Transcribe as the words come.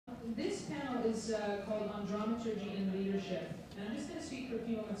panel is called On Dramaturgy and Leadership. And I'm just going to speak for a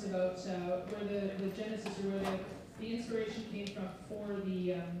few moments about where the genesis or where the inspiration came from for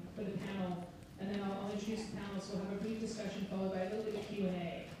the panel. And then I'll introduce the panelists. We'll have a brief discussion followed by a little bit of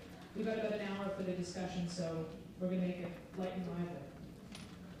Q&A. We've got about an hour for the discussion, so we're going to make it light and lively.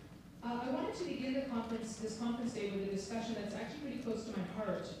 I wanted to begin this conference day with a discussion that's actually pretty close to my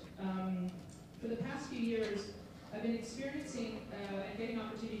heart. For the past few years, I've been experiencing and getting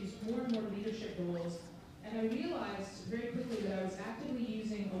opportunities more and more leadership roles, and I realized very quickly that I was actively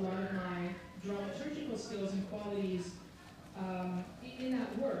using a lot of my dramaturgical skills and qualities in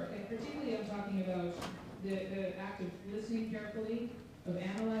that work, and particularly I'm talking about the act of listening carefully, of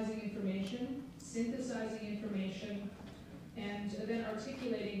analyzing information, synthesizing information, and then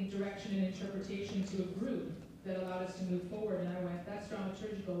articulating direction and interpretation to a group that allowed us to move forward. And I went, that's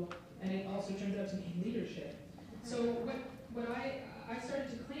dramaturgical, and it also turns out to be leadership. So what I started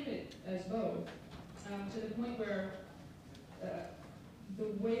to claim it as both, to the point where the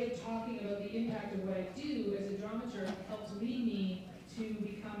way of talking about the impact of what I do as a dramaturg helped lead me to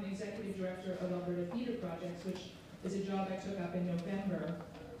become executive director of Alberta Theatre Projects, which is a job I took up in November.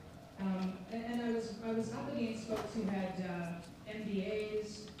 And I was up against folks who had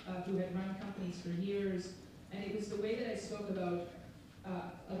MBAs, who had run companies for years, and it was the way that I spoke about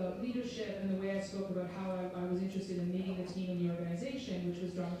leadership and the way I spoke about how I was interested in leading the team in the organization, which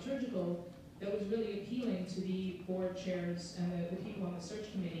was dramaturgical, that was really appealing to the board chairs and the people on the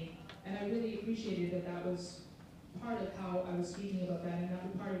search committee. And I really appreciated that that was part of how I was speaking about that, and that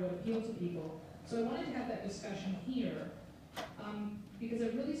was part of what appealed to people. So I wanted to have that discussion here, because I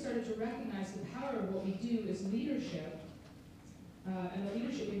really started to recognize the power of what we do as leadership, and the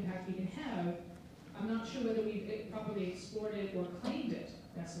leadership impact we can have. I'm not sure whether we've properly explored it or claimed it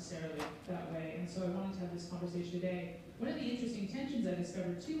necessarily that way, and so I wanted to have this conversation today. One of the interesting tensions I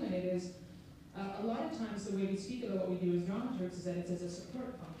discovered too in it is, a lot of times the way we speak about what we do as dramaturgs is that it's as a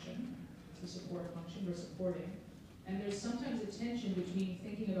support function. It's a support function, we're supporting. And there's sometimes a tension between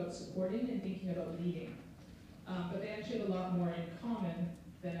thinking about supporting and thinking about leading. But they actually have a lot more in common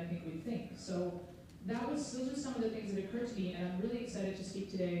than I think we think. So those are some of the things that occurred to me, and I'm really excited to speak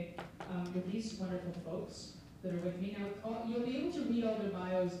today with these wonderful folks that are with me. Now, you'll be able to read all their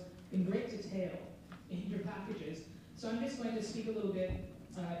bios in great detail in your packages. So I'm just going to speak a little bit,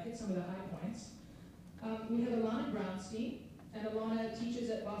 hit some of the high points. We have Ilana Brownstein, and Ilana teaches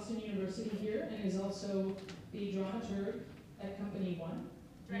at Boston University here and is also the dramaturg at Company One.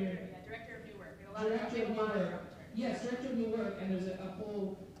 Director of New Work. Director of New Work. Yes, Director of New Work, and there's a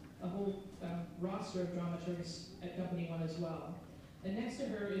whole roster of dramaturgs at Company One as well. And next to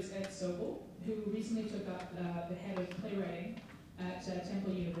her is Ed Sobel, who recently took up the head of playwriting at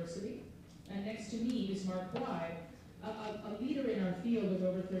Temple University. And next to me is Mark Bly, a leader in our field with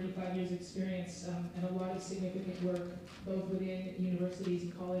over 35 years experience and a lot of significant work both within universities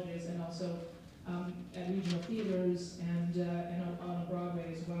and colleges and also at regional theaters and on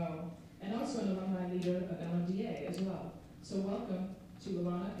Broadway as well. And also an alumni leader of LMDA as well. So welcome to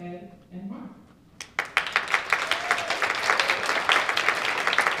Ilana, Ed, and Mark.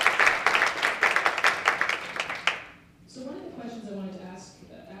 So one of the questions I wanted to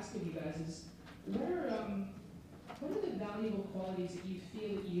ask of you guys is, what are the valuable qualities that you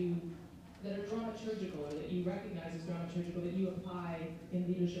feel that are dramaturgical, or that you recognize as dramaturgical, that you apply in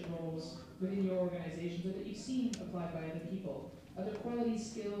leadership roles within your organizations, or that you've seen applied by other people? Are there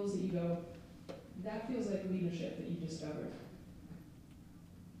qualities, skills that you go, that feels like leadership that you discovered?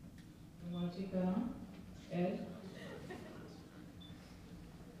 You want to take that on? Ed?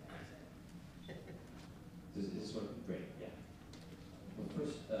 This one? Great, yeah. Well,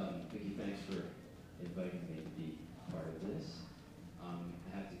 first, Vicki, thanks for inviting me to be part of this.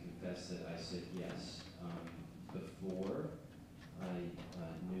 I have to confess that I said yes before I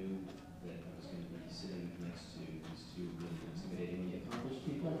knew that I was going to be sitting next to these two really intimidatingly accomplished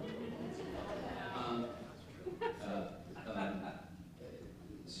people.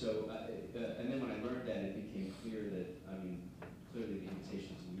 And then when I learned that, it became clear that, clearly the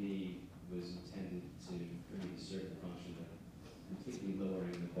invitation to me was intended for me to serve the function of completely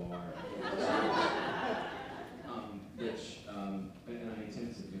lowering the bar. And I intend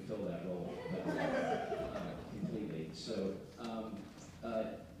to fulfill that role completely. So,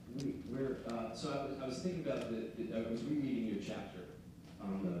 I was thinking about I was rereading your chapter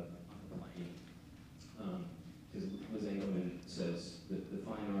on the plane, because Liz Engelman says that the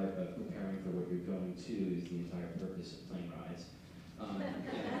fine art of preparing for what you're going to is the entire purpose of plane rides.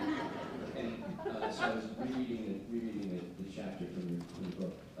 So I was rereading the chapter from your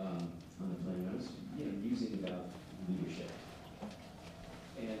book on the plane. I was musing about leadership,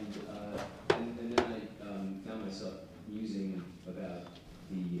 and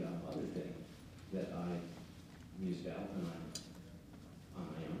that I mused out when I'm on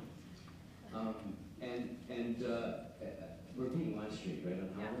my own. We're being live streamed, right, on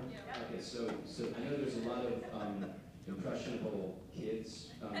HowlRound? Yeah. Okay, so I know there's a lot of impressionable kids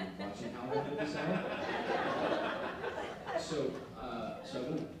watching HowlRound at this hour. So I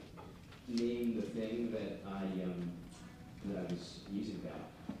won't name the thing that I was musing about.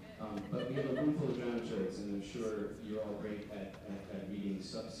 But we have a room full of dramaturgs, and I'm sure you're all great at reading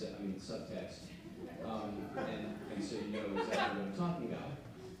subtext, and so you know exactly what I'm talking about.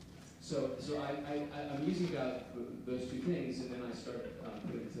 So I'm using about those two things, and then I start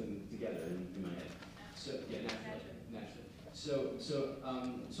putting them together in my head. So yeah, naturally.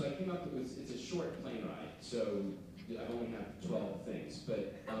 So I came up with, it's a short plane ride, so I only have 12 things, but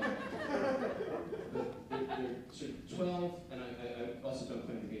they're sort of 12, and I also don't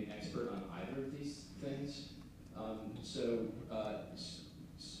claim to be an expert on either of these things. So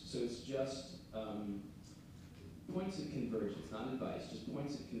it's just points of convergence, not advice, just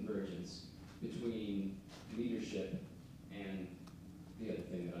points of convergence between leadership and the other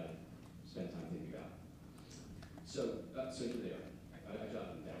thing that I spent time thinking about. So here they are. I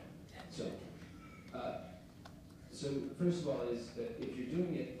jotted them down. So first of all is that if you're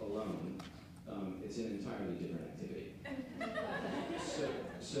doing it alone, it's an entirely different activity.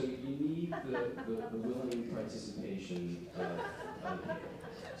 So you need the willing participation of other people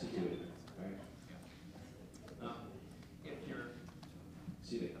to do it, right? If you're,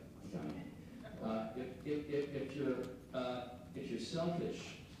 see that, if you're selfish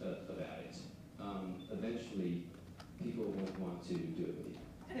about it, eventually people won't want to do it with you.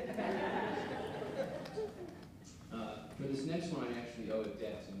 For this next one, I actually owe a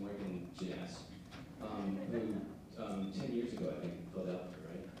debt to Morgan Janice, who 10 years ago, I think, in Philadelphia,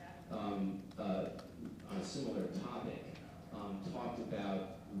 right, on a similar topic, talked about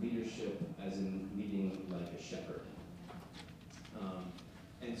leadership as in leading like a shepherd.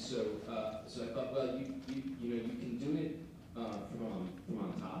 And so I thought, well, you can do it from on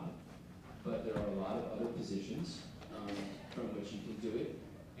top, but there are a lot of other positions from which you can do it,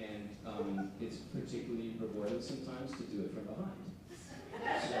 and it's particularly rewarding sometimes to do it from behind.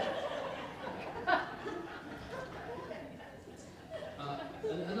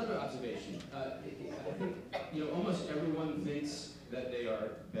 Another observation, I think almost everyone thinks that they are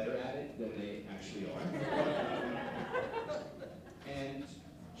better at it than they actually are. And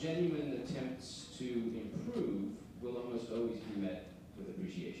genuine attempts to improve will almost always be met with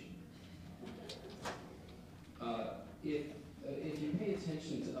appreciation. If you pay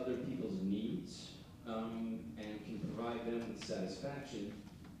attention to other people's needs and can provide them with satisfaction,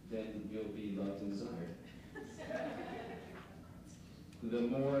 then you'll be loved and desired. The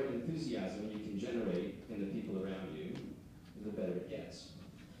more enthusiasm you can generate in the people around you, the better it gets.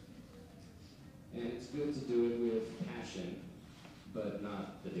 And it's good to do it with passion, but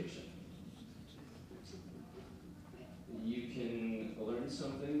not addiction. You can learn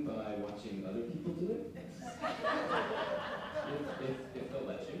something by watching other people do it, if they'll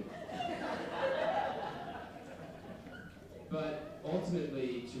let you. But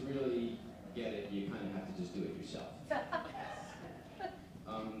ultimately, to really get it, you kind of have to just do it yourself.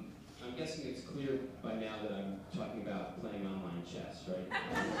 I'm guessing it's clear by now that I'm talking about playing online chess, right?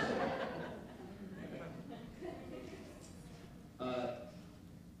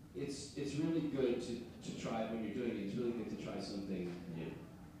 It's really good to try, when you're doing it, it's really good to try something new.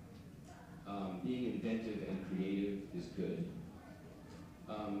 Being inventive and creative is good.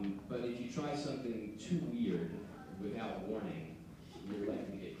 But if you try something too weird without warning, you're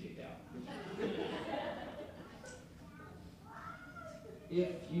likely to get kicked out.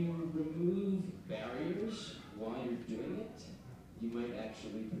 If you remove barriers while you're doing it, you might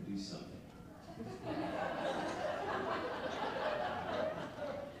actually produce something.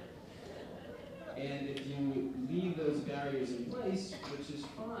 And if you leave those barriers in place, which is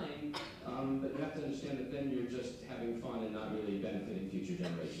fine, but you have to understand that then you're just having fun and not really benefiting future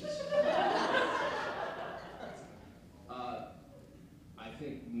generations. I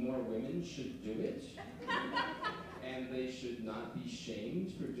think more women should do it, and they should not be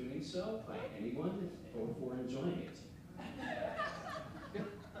shamed for doing so by anyone or for enjoying it.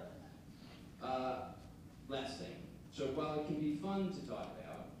 Last thing. So while it can be fun to talk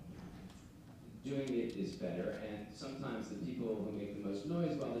about, doing it is better, and sometimes the people who make the most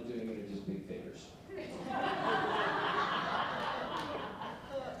noise while they're doing it are just big figures.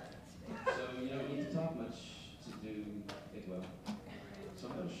 So you don't need to talk much to do it well.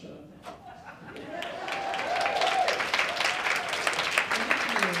 Somebody shut up now.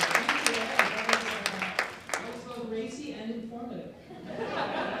 That was both racy and informative.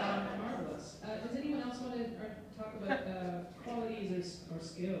 Marvelous.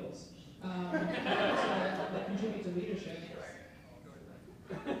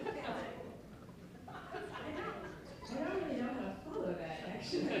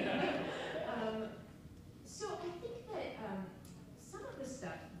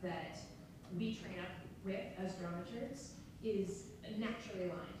 dramaturgs is naturally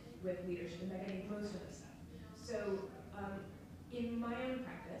aligned with leadership and by getting most of the stuff. So in my own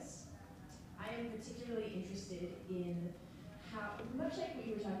practice, I am particularly interested in how, much like what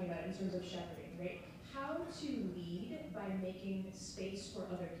you were talking about in terms of shepherding, right? How to lead by making space for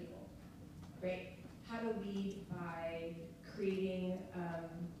other people, right? How to lead by creating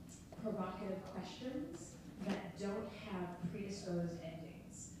provocative questions that don't have predisposed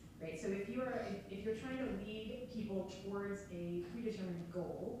endings, right? So if you're trying to lead people towards a predetermined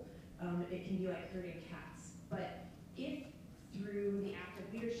goal, it can be like herding cats. But if through the act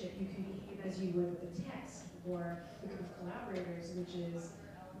of leadership you can behave as you would with a text or a group of collaborators, which is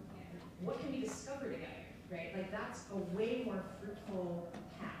what can we discover together, right? Like that's a way more fruitful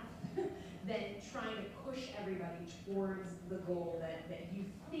path than trying to push everybody towards the goal that you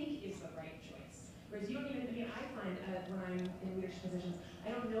think is the right choice. Whereas you don't even, I mean, I find when I'm in leadership positions,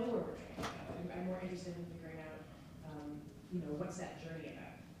 I don't know where we're trying to go. I'm more interested in figuring out, what's that journey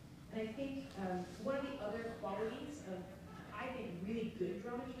about. And I think one of the other qualities of, I think, really good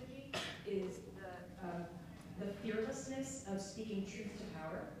dramaturgy is the fearlessness of speaking truth to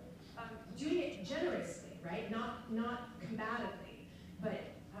power. Doing it generously, right? Not combatively, but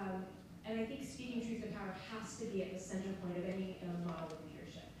and I think speaking truth to power has to be at the center point of any model of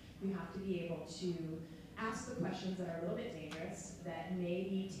leadership. You have to be able to ask the questions that are a little bit dangerous, that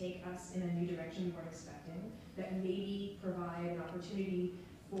maybe take us in a new direction we weren't expecting, that maybe provide an opportunity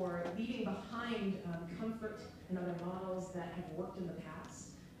for leaving behind comfort and other models that have worked in the past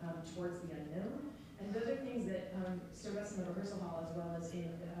towards the unknown. And those are things that serve us in the rehearsal hall as well as in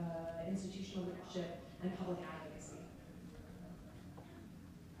institutional leadership and public advocacy.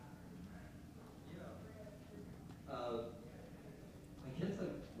 I guess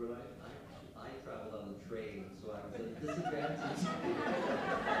when I traveled on the train, so I was at a disadvantage.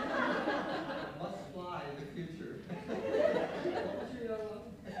 I must fly in the future. What was your young one?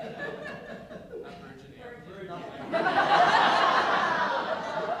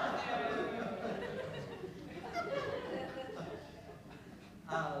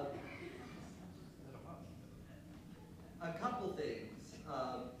 A couple things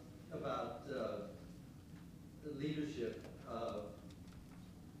about leadership.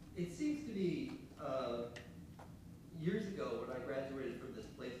 It seems to me years ago when I graduated from this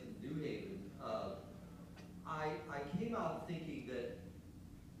place in New Haven, I came out thinking that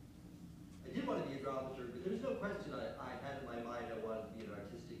I did want to be a dramaturg, but there's no question I had in my mind I wanted to be an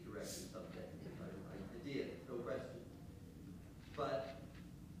artistic director someday. I did, no question. But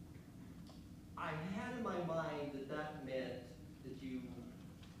I had in my mind that meant that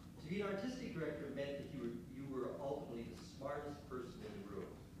to be an artistic director meant that you were ultimately the smartest person in the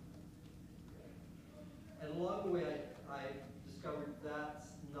room. And along the way, I discovered that's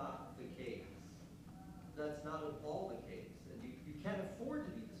not the case. That's not at all the case. And you can't afford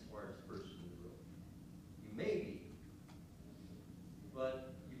to be the smartest person in the room. You may be,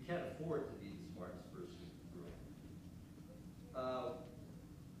 but you can't afford to be the smartest person in the room.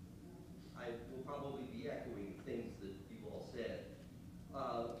 I will probably be echoing things that you all said.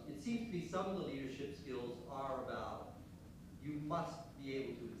 It seems to be some of the leadership skills are about you must be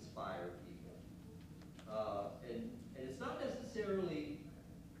able to inspire people. And it's not necessarily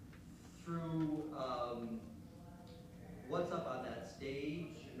through what's up on that stage.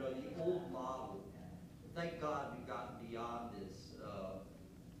 The old model, thank God we've gotten beyond this.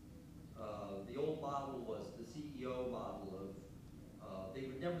 The old model was the CEO model of, they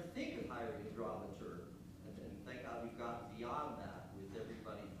would never think of hiring a dramaturg. And thank God we've gotten beyond that with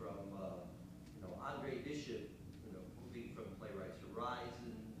everybody from, Andre Bishop, moving from Playwrights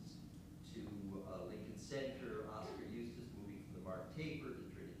Horizons to Lincoln Center, Oscar Eustis moving from the Mark Taper to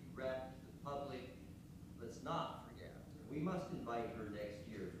Trinity Rep to the public. Let's not forget. We must invite her next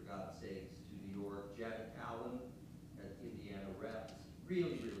year, for God's sakes, to New York. Janet Allen at Indiana Rep.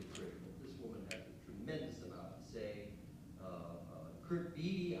 Really, really critical. This woman has a tremendous amount to say. Kurt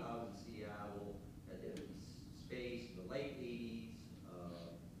Beattie out in Seattle at Empty Space in the late 80s.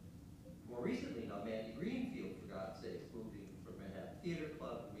 More recently now, Mandy Greenfield, for God's sakes, moving from Manhattan Theater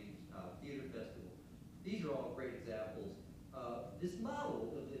Club to Williamstown Theater Festival. These are all great examples of this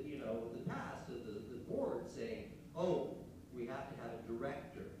model of the past of the board saying, oh, we have to have a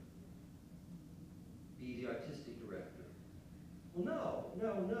director be the artistic director. Well,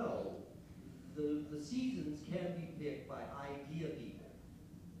 no. The seasons can be picked by idea people.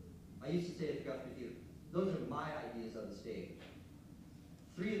 I used to say at the Guthrie Theater, those are my ideas on the stage.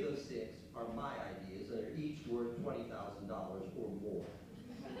 3 of those 6 are my ideas, and they're each worth $20,000 or more.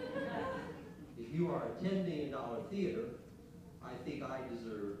 If you are a $10 million theater, I think I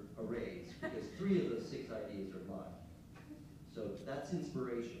deserve a raise because 3 of the 6 ideas are mine. So that's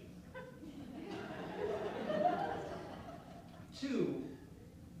inspiration. 2,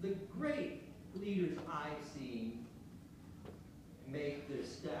 the great leaders I've seen make their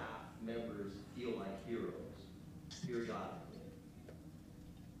staff members feel like heroes, periodically.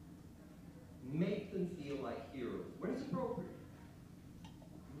 Make them feel like heroes when it's appropriate.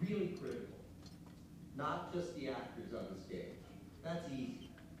 Really critical. Not just the actors on the stage. That's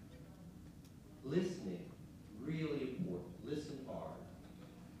easy. Listening, really important. Listen hard.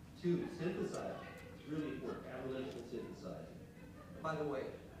 2, synthesizing, really important. Analytical synthesizing. By the way,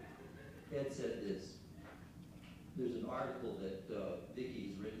 Ed said this. There's an article that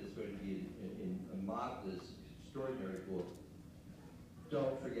Vicki's written that's going to be in Magda's extraordinary book.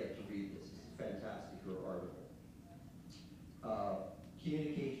 Don't forget to read this. It's a fantastic article.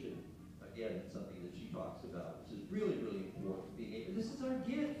 Communication, again, it's something that she talks about, which is really, really important. This is our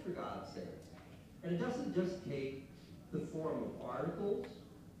gift, for God's sake. And it doesn't just take the form of articles,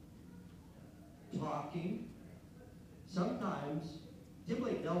 talking. Sometimes, Tim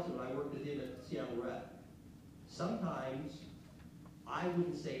Blake Nelson, when I worked with him at Seattle Rep, sometimes I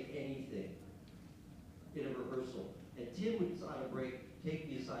wouldn't say anything in a rehearsal. And Tim would, on a break, take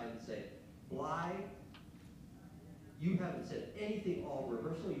me aside and say, Bly, you haven't said anything all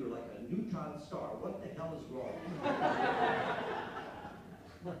rehearsal. You're like a neutron star. What the hell is wrong?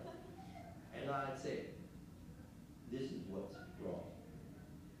 And I'd say, this is what's wrong.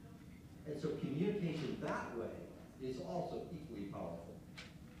 And so communication that way is also equally powerful.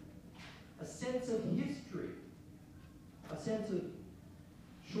 A sense of history, a sense of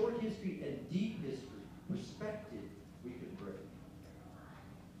short history and deep history, perspective we can bring.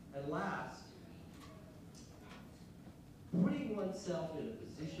 And last, putting oneself in a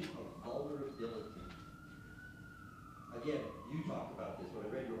position of vulnerability. Again, you talked about this when I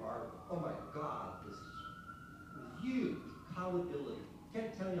read your article. Oh my God, this is huge. Accountability.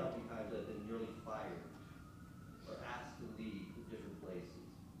 Can't tell you how many times I've been nearly fired or asked to leave in different places.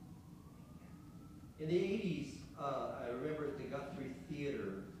 In the 80s, I remember at the Guthrie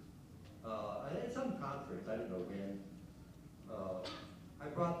Theater, at some conference, I don't know when, I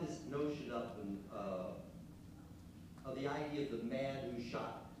brought this notion up of the idea of the man who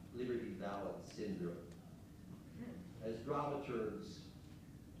shot Liberty Valance syndrome. As dramaturgs,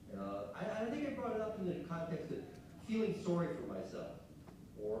 I think I brought it up in the context of feeling sorry for myself,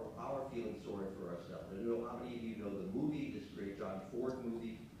 or our feeling sorry for ourselves. I don't know how many of you know the movie, this great John Ford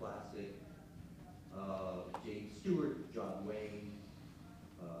movie, classic, James Stewart, John Wayne,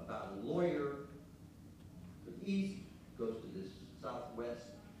 about a lawyer from the East, goes to this Southwest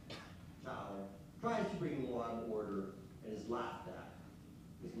town, tries to bring law and order, and is laughed at.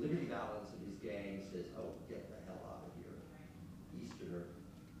 Because Liberty Valance and his gang says, oh, get the hell out of here, Easterner.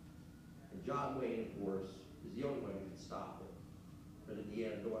 And John Wayne, of course, is the only one who can stop him. But in the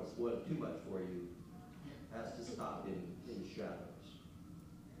end, I don't want to spoil it too much for you, has to stop him in the shadows.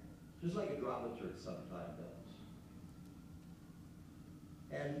 Just like a dramaturg sometimes does.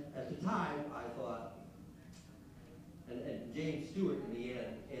 And at the time, I thought, and James Stewart in the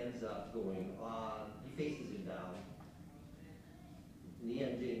end ends up going on, he faces him down. In the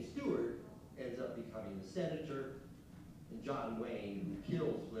end, James Stewart ends up becoming the senator, and John Wayne, who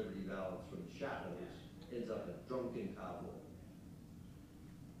kills Liberty Valance from the shadows, ends up a drunken cowboy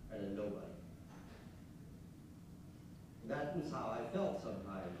and a nobody. And that was how I felt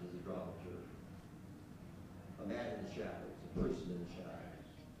sometimes as a dramaturg. A man in the shadows, a person in the shadows.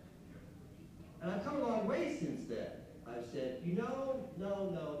 And I've come a long way since then. I've said, you know, no.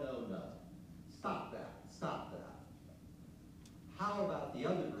 Stop that, stop that. How about the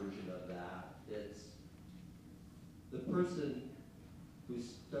other version of that? It's the person who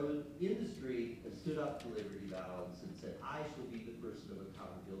stood in the street and stood up to Liberty Valance and said, I shall be the person of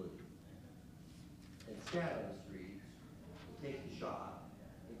accountability. And stand on the streets, and take the shot,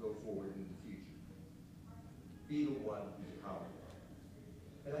 and go forward into the future. Be the one who's accountable.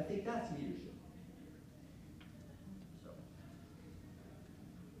 And I think that's leadership.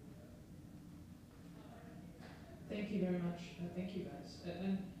 Thank you very much. Thank you, guys.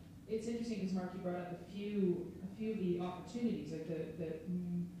 And it's interesting because Mark, you brought up a few of the opportunities, like the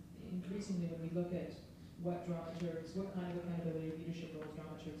increasingly when we look at what dramaturgs, what kind of accountability or leadership roles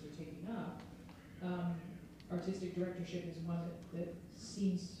dramaturgs are taking up. Artistic directorship is one that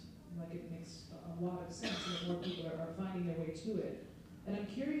seems like it makes a lot of sense, and that more people are finding their way to it. And I'm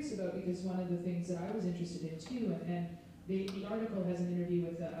curious about, because one of the things that I was interested in too, and the article has an interview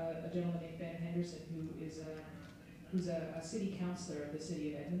with a gentleman named Ben Henderson, who's a city councillor of the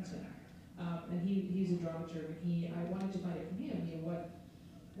city of Edmonton. and he's a dramaturg, and I wanted to find out from him,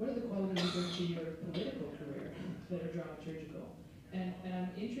 what are the qualities you bring to your political career that are dramaturgical? And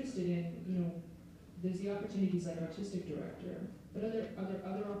I'm interested in, there's the opportunities like artistic director, but are there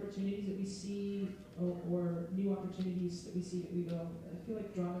other opportunities that we see, or new opportunities that we see that we go, I feel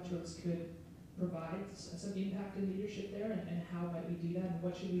like dramaturgs could provide some impact in leadership there, and how might we do that, and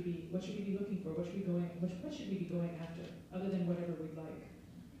what should we be looking for, what should we be going after, other than whatever we'd like.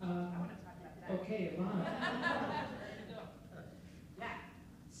 I want to talk about that. Okay, Ilana. Yeah,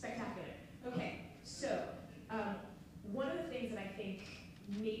 spectacular. Okay, so one of the things that I think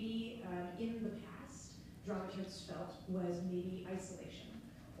maybe in the past dramaturgs felt was maybe isolation,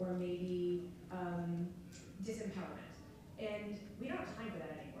 or maybe disempowerment. And we don't have time for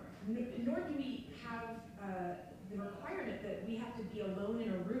that anymore. Nor do we have the requirement that we have to be alone in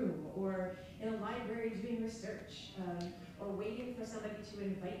a room, or in a library doing research, or waiting for somebody to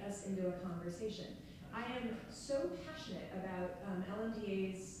invite us into a conversation. I am so passionate about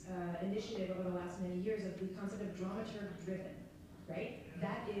LMDA's initiative over the last many years of the concept of dramaturg-driven, right?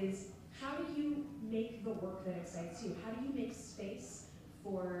 That is, how do you make the work that excites you? How do you make space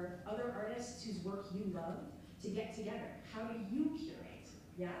for other artists whose work you love to get together? How do you curate,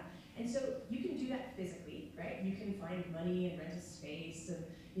 yeah? And so you can do that physically, right? You can find money and rent a space and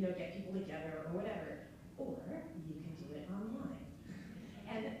get people together or whatever, or you can do it online.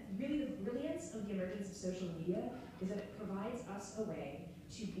 And really the brilliance of the emergence of social media is that it provides us a way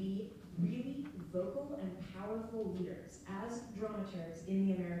to be really vocal and powerful leaders as dramaturgs in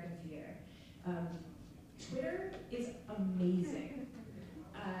the American theater. Twitter is amazing.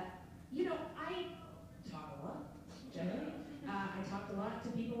 I talk a lot, generally. I talked a lot to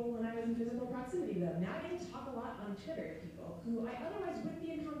people when I was in physical proximity to them. Now I get to talk a lot on Twitter to people who I otherwise wouldn't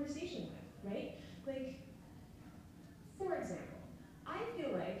be in conversation with, right? Like, for example, I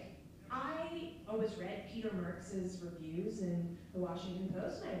feel like I always read Peter Marx's reviews in the Washington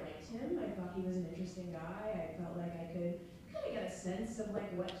Post, and I liked him. I thought he was an interesting guy. I felt like I could kind of get a sense of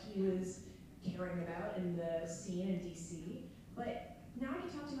like what he was caring about in the scene in DC. But now I can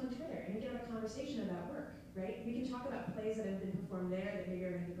talk to him on Twitter, and we can have a conversation about work, right? We can talk about plays that have been performed there that maybe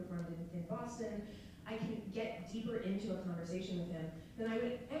are going to be performed in Boston. I can get deeper into a conversation with him than I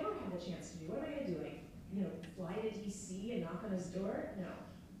would ever have the chance to do. What am I going to do? Like, fly to DC and knock on his door? No.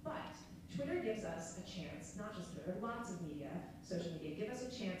 But Twitter gives us a chance, not just Twitter, lots of media, social media, give us a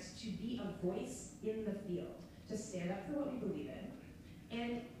chance to be a voice in the field, to stand up for what we believe in.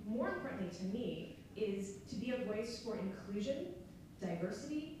 And more importantly to me is to be a voice for inclusion,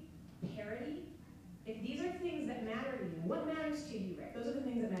 diversity, parity. If these are things that matter to you, what matters to you, right? Those are the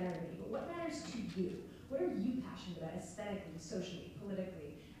things that matter to me, but what matters to you? What are you passionate about aesthetically, socially,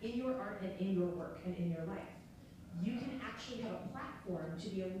 politically, in your art and in your work and in your life? You can actually have a platform to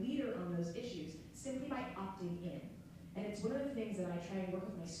be a leader on those issues simply by opting in. And it's one of the things that I try and work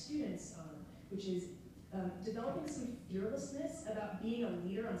with my students on, which is developing some fearlessness about being a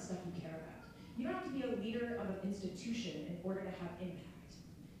leader on stuff you care about. You don't have to be a leader of an institution in order to have impact.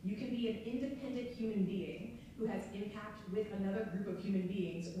 You can be an independent human being who has impact with another group of human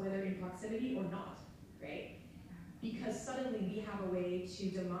beings, whether in proximity or not, right? Because suddenly we have a way to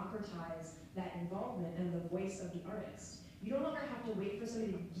democratize that involvement and the voice of the artist. You no longer have to wait for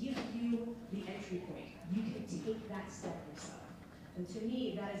somebody to give you the entry point. You can take that step yourself. And to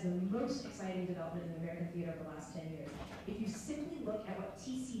me, that is the most exciting development in the American theater of the last 10 years. If you simply look at what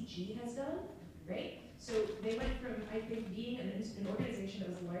TCG has done, right? So they went from, I think, being an organization that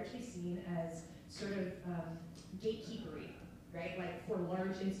was largely seen as sort of gatekeepery, right? Like for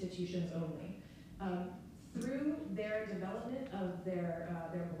large institutions only. Through their development of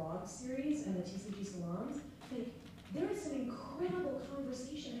their blog series and the TCG salons, like, there is some incredible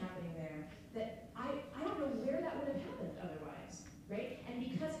conversation happening there that I don't know where that would have happened otherwise, right? And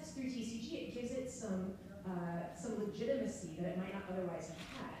because it's through TCG, it gives it some legitimacy that it might not otherwise have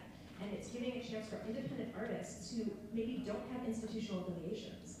had. And it's giving a chance for independent artists who maybe don't have institutional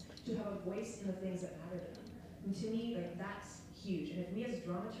affiliations to have a voice in the things that matter to them. And to me, like, that's huge. And if we as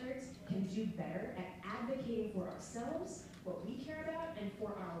dramaturgs can do better at advocating for ourselves, what we care about, and for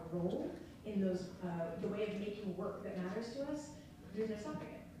our role in those, the way of making work that matters to us, there's no stopping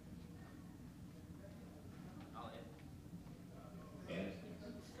it. I'll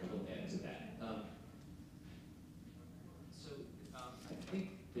add to that. I think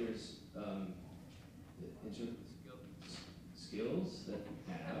there's, in terms of skills that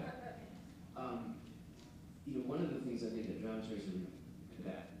we have, one of the things I think that dramaturgs are good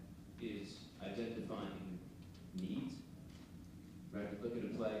at is identifying needs. Right? We look at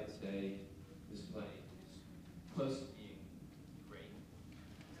a play and say, this play is close to being great,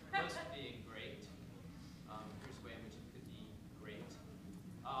 close to being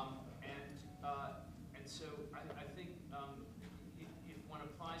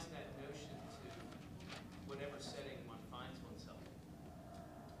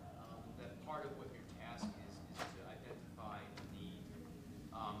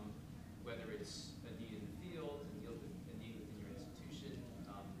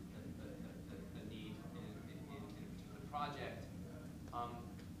project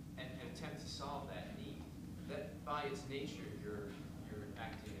and attempt to solve that need. That by its nature, you're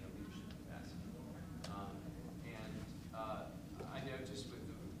acting in a leadership capacity. I know just with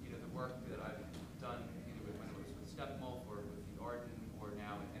the work that I've done, either when it was with Steppenwolf or with the Arden or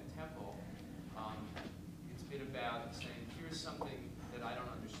now at Temple, it's been about saying, here's something that I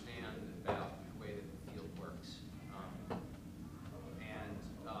don't understand about the way that the field works,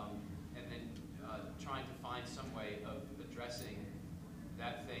 and then trying to find some way of addressing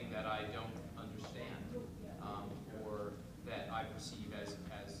that thing that I don't understand, or that I perceive as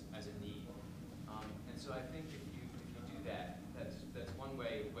a need. And so I think if you do that, that's one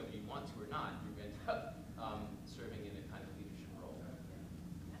way, whether you want to or not, you end up serving in a kind of leadership role.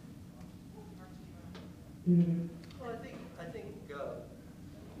 Well,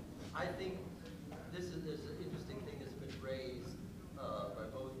 I think this is an interesting thing that's been raised by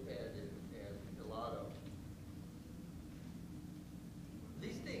both Ed and Ilana.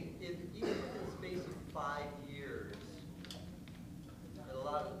 These things, even within the space of 5 years, and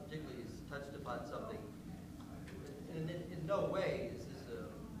Ilana particularly has touched upon something. And in no way is this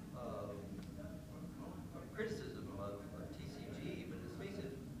a criticism of TCG, but in the space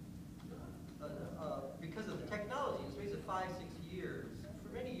of because of the technology, in the space of 5, 6 years, for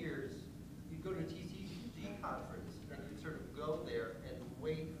many years, you'd go to a TCG conference and you'd sort of go there and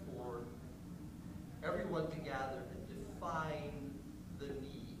wait for everyone to gather and define the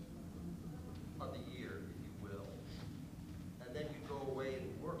need of the year, if you will. And then you'd go away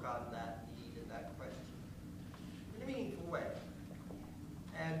and work on that need and that question in a meaningful way.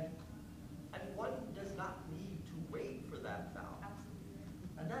 And one does not need to wait for that now.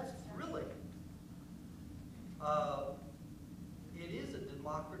 And that's thrilling. It is a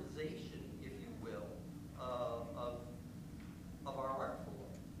democratization, if you will, of our art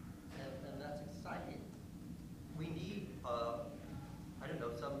form, and that's exciting. We need, I don't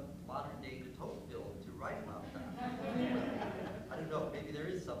know, some modern day de Tocqueville to write about that. I don't know, maybe there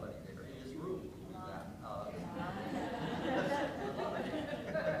is somebody there in this room who does that.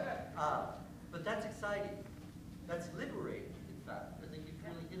 But that's exciting. That's liberating, in fact. I think you've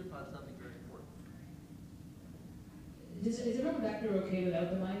really hit upon something very important. Is everyone back there okay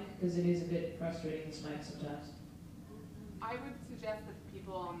without the mic? Because it is a bit frustrating, this mic sometimes. I would suggest that the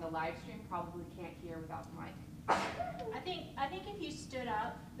people on the live stream probably can't hear without the mic. I think if you stood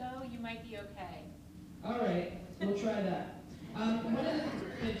up, though, you might be okay. All right, we'll try that. One of the things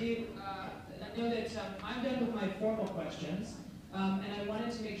we're going to do, I know that I'm done with my formal questions, and I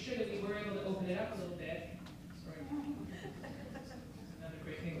wanted to make sure that we were able to open it up a little bit. Sorry. Another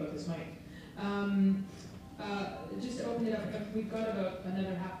great thing about this mic. Just to open it up, we've got about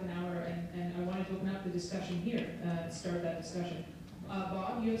another half an hour, and I wanted to open up the discussion here, start that discussion.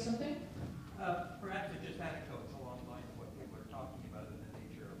 Bob, you have something? Perhaps it's just anecdotes along the lines of what people are talking about in the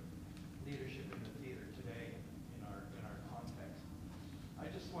nature of leadership in the theater today in our context. I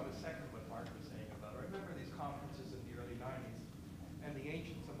just want to second what Mark was saying about it. I remember these conferences in the early 90s, and the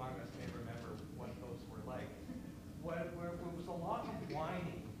ancients among us may remember what those were like. Where it was a lot of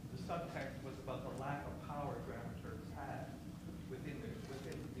whining. The subtext was about the lack of power dramaturgs had within the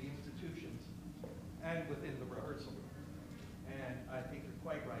institutions and within the rehearsal room. And I think you're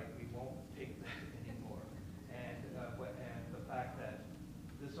quite right, we won't take that anymore. And the fact that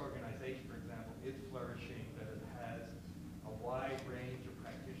this organization, for example, is flourishing, that it has a wide range of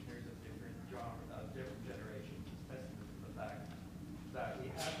practitioners of different genres, different generations, is testament to the fact that we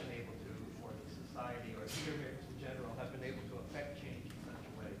have been able to, or the society, or theater makers in general, have been able to affect change in such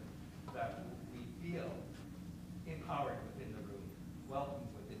a way that we feel empowered within the room, welcomed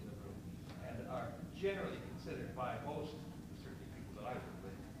within the room, and are generally considered by most, certainly people that I work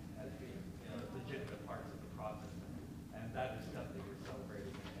with, as being legitimate parts of the process. And that is something we're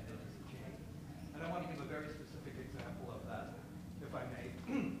celebrating, and it is a change. And I want to give a very specific example of that, if I may,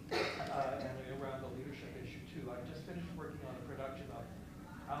 and around the leadership issue too. I just finished working on a production of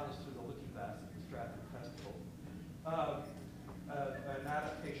Alice Through the Looking Glass at the Stratford Festival. An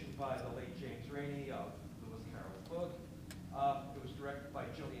adaptation by the late James Rainey of Lewis Carroll's book. It was directed by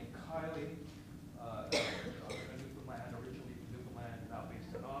Gillian Kiley, Newfoundland, originally from Newfoundland, now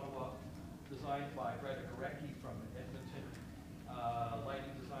based in Ottawa. Designed by Greta Gorecki from Edmonton.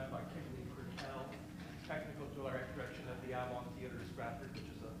 Lighting design by Kimberly Purtell. Technical direction of the Avon Theatre Stratford,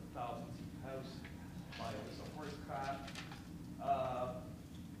 which is a 1,000-seat house, by Alyssa Horscraft.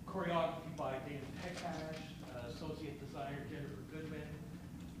 Choreography by David Pekash. Associate designer Jennifer Goodman.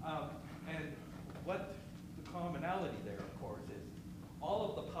 And what the commonality there, of course, is all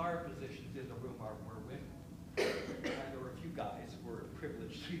of the power positions in the room were women. And there were a few guys who were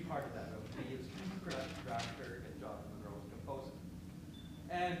privileged to be part of that room. He is production director, and Jonathan Monroe proposing.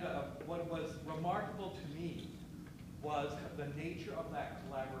 And what was remarkable to me was the nature of that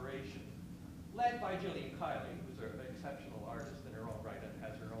collaboration, led by Gillian Kiley, who's an exceptional artist in her own right and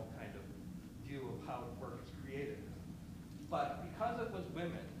has her own kind of view of how work is created. But because it was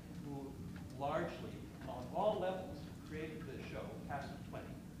women who largely, on all levels, created this show, cast of 20,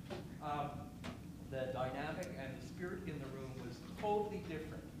 the dynamic and the spirit in the room was totally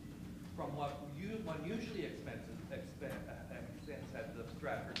different from what one usually extends at the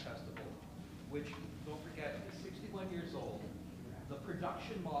Stratford Festival, which, don't forget, is 61 years old. The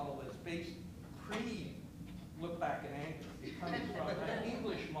production model is based pre-Look Back in Anger. It comes from an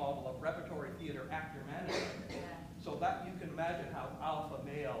English model of repertory theater actor management. So that you can imagine how alpha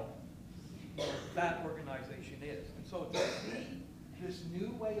male that organization is. And so to see this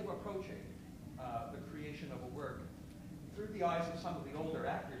new way of approaching the creation of a work through the eyes of some of the older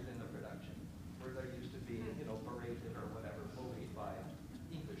actors in the production, where they're used to being, berated or whatever, bullied by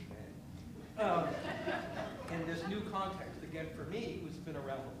English men. In this new context, again, for me, who's been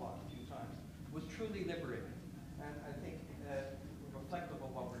around the block a few times, was truly liberating. And I think reflective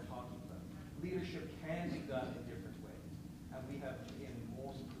of what we're talking about. Leadership can be done in different ways. And we have, in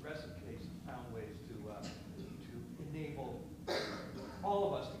most progressive cases, found ways to enable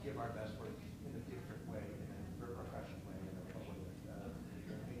all of us to give our best work in a different way, in a very refreshing way, in a way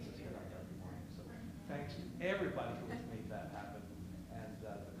that makes us get up every morning. So thanks to everybody who has made that happen, and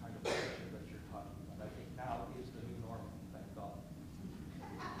the kind of leadership that you're talking about, I think now is the new normal, thank God.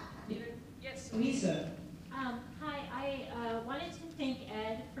 Yes, Lisa. Hi, I wanted to thank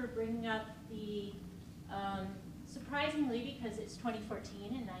Ed for bringing up the, surprisingly, because it's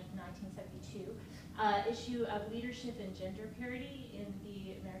 2014 and 1972, issue of leadership and gender parity in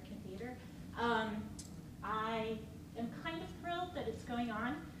the American theater. I am kind of thrilled that it's going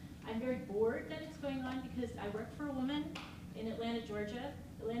on. I'm very bored that it's going on because I work for a woman in Atlanta, Georgia.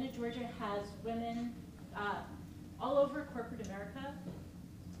 Atlanta, Georgia has women all over corporate America.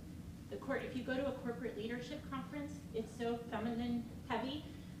 If you go to a corporate leadership conference, it's so feminine heavy.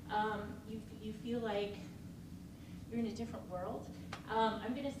 You feel like you're in a different world.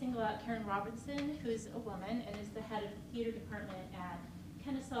 I'm going to single out Karen Robinson, who's a woman and is the head of the theater department at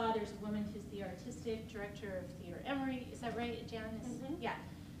Kennesaw. There's a woman who's the artistic director of Theater Emory. Is that right, Janice? Mm-hmm. Yeah.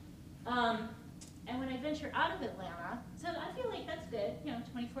 And when I venture out of Atlanta, so I feel like that's good.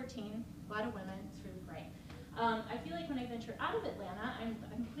 2014, a lot of women. It's really great. I feel like when I venture out of Atlanta,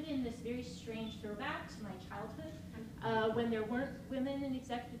 I'm put in this very strange throwback to my childhood, when there weren't women in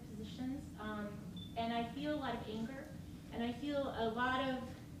executive positions, and I feel a lot of anger, and I feel a lot of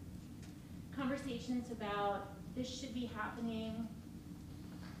conversations about this should be happening,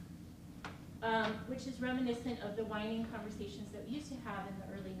 which is reminiscent of the whining conversations that we used to have in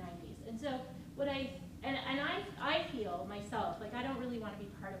the early 90s. And so what I feel myself, like I don't really want to be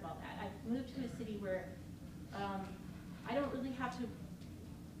part of all that. I've moved to a city where I don't really have to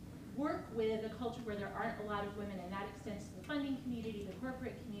work with a culture where there aren't a lot of women, and that extends to the funding community, the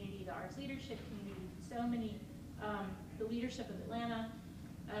corporate community, the arts leadership community, so many, the leadership of Atlanta.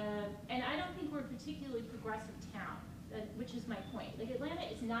 And I don't think we're a particularly progressive town, which is my point. Like Atlanta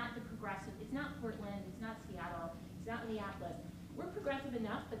is not the progressive, it's not Portland, it's not Seattle, it's not Minneapolis. We're progressive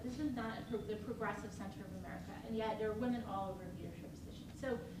enough, but this is not the progressive center of America, and yet there are women all over leadership positions.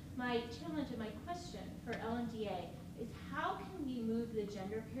 So my challenge and my question for LMDA is how can we move the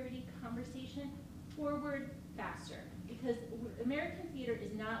gender parity conversation forward faster? Because American theater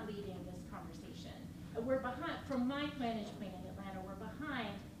is not leading this conversation. We're behind, from my vantage point in Atlanta, we're behind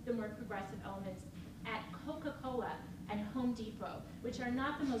the more progressive elements at Coca-Cola and Home Depot, which are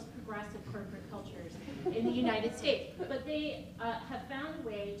not the most progressive corporate cultures in the United States, but they have found a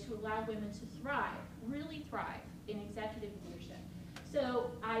way to allow women to thrive, really thrive in executive leadership.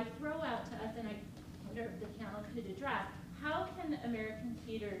 So I throw out to us, and I wonder if the panel could address, how can American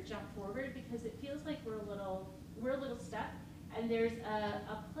theater jump forward? Because it feels like we're a little stuck, and there's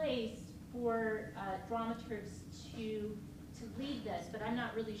a place for dramaturgs to lead this, but I'm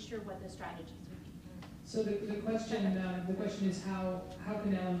not really sure what the strategies would be. So the question is how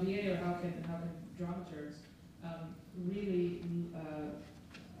can LMDA or how can dramaturgs really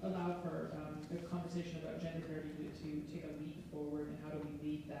allow for the conversation about gender parity to take a leap forward, and how do we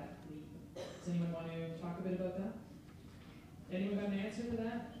lead that leap? Does anyone want to talk a bit about that? Anyone got an answer to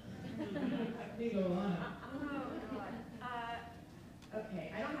that? Here you go, Ilana. Oh, God.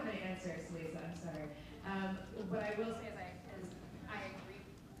 Okay, I don't have any answers, Lisa, I'm sorry. What I will say is I agree.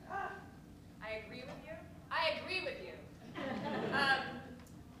 I agree with you. I agree with you.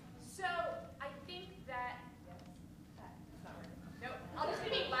 So I think that, yes, that's not working. No, I'll just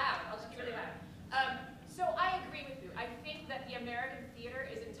be loud. I'll just be really loud. So I agree with you. I think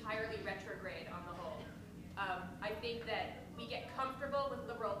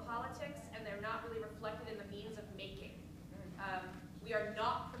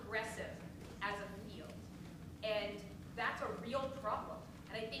progressive as a field. And that's a real problem.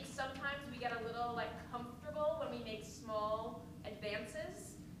 And I think sometimes we get a little like comfortable when we make small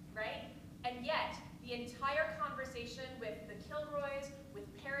advances, right? And yet, the entire conversation with the Kilroys, with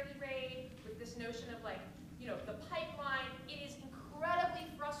Parity Raid, with this notion of like, you know, the pipeline, it is incredibly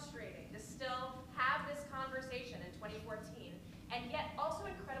frustrating to still have this conversation in 2014, and yet also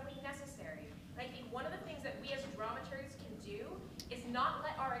incredibly necessary. And I think one of the things that we as dramaturgs can do is not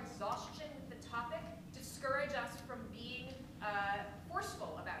let our exhaustion with the topic discourage us from being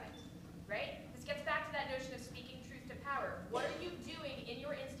forceful about it, right? This gets back to that notion of speaking truth to power. What are you doing in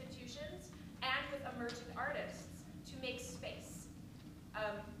your institutions and with emerging artists to make space?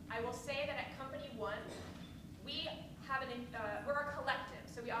 I will say that at Company One, we have we're a collective,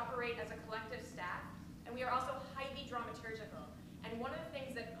 so we operate as a collective staff, and we are also highly dramaturgical. And one of the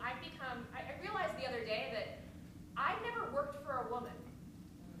things that I realized the other day that I've never worked for a woman.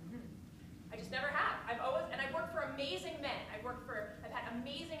 I just never have. I've worked for amazing men. I've had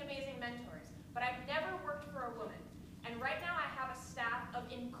amazing, amazing mentors, but I've never worked for a woman. And right now I have a staff of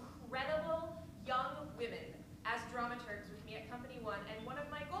incredible young women as dramaturgs with me at Company One, and one of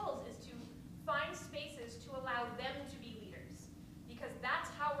my goals is to find spaces to allow them to be leaders, because that's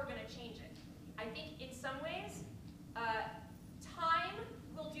how we're going to change it. I think in some ways, time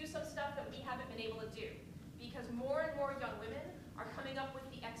will do some stuff that we haven't been able to do, because more and more young women are coming up with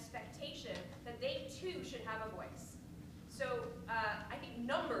the expectation that they too should have a voice. So I think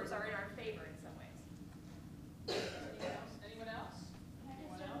numbers are in our favor in some ways. Anyone else? Can I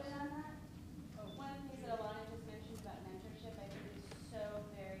just jump in on that? One of the things that Ilana just mentioned about mentorship, I think is so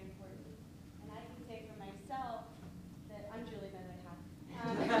very important. And I can say for myself that I'm Julie, by the way,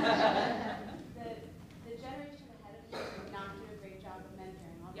 the generation ahead of me did not do a great job of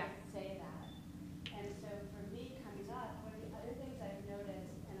mentoring. I'll just say that. And so for me coming up, one of the other things I've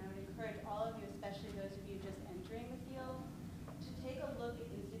noticed, and I would encourage all of you, especially those of you just entering the field, to take a look at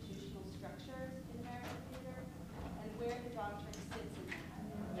institutional structures in American theater and where the dramaturg sits in that.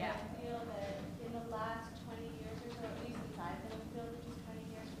 Yeah. I feel that in the last 20 years or so, at least since I've been in the field, which is 20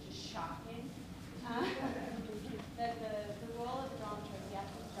 years, which is shocking, that the role of the dramaturg, the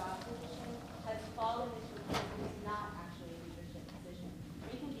actual job position, has fallen into a place that is not actually a leadership position.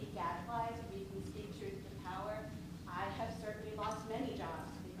 We can be gadflies, we can speak truth to power. I have certainly lost many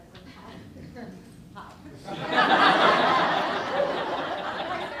jobs because of that.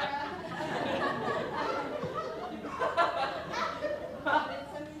 But it's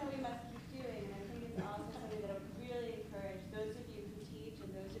something that we must keep doing, and I think it's also something that I would really encourage those of you who teach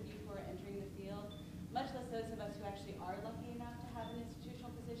and those of you who are entering the field, much less those of us who actually are lucky enough to have an institutional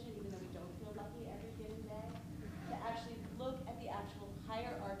position, even though we don't feel lucky every given day, to actually look at the actual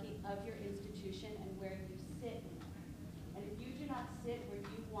hierarchy of your institution and where you sit in it. And if you do not sit where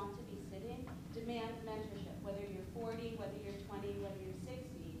you want to be sitting, demand mentorship, whether you're 40, whether you're 20, whether you're 60,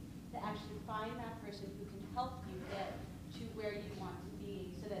 to actually find that person who can help you get to where you want to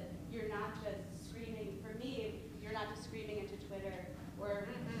be, so that you're not just screaming. For me, you're not just screaming into Twitter or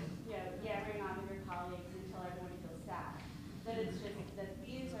yammering on with your colleagues until everyone feels sad. That it's just that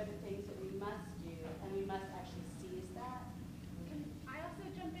these are the things that we must do, and we must actually seize that. Can I also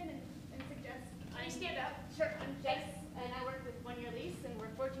jump in and suggest? Can you stand up? Sure, I'm Jess, and I work with One Year Lease, and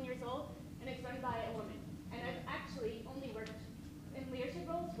we're 14 years old, and it's run by a woman. And I've actually only worked in leadership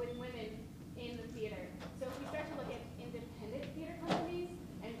roles with women in the theater. So if we start to look at independent theater companies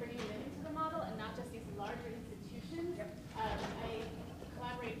and bringing them into the model, and not just these larger institutions, I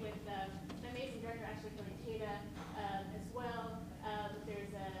collaborate with an amazing director, actually from Tata, as well.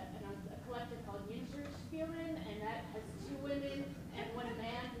 There's a collective called Managers, and that has 2 women and 1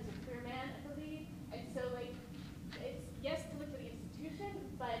 man who's a queer man at the lead. And so, like, it's yes to look for the institution,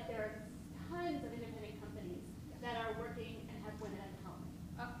 but there are tons of independent companies that are working and have women at the helm.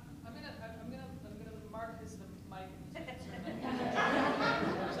 I'm gonna mark this the mic. So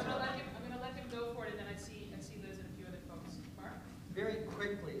I'm gonna let him go for it, and then I see Liz and a few other folks. Mark? Very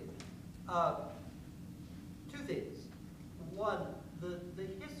quickly, 2 things. One, the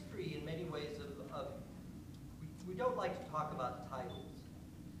history in many ways of we don't like to talk about titles,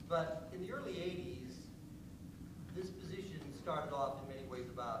 but in the early 80s, this position started off in many ways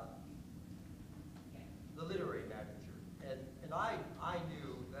about the literary manager, and I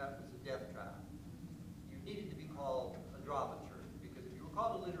knew that was a death trap. You needed to be called a dramaturg, because if you were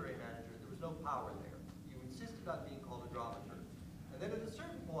called a literary manager, there was no power there. You insisted on being called a dramaturg. And then at a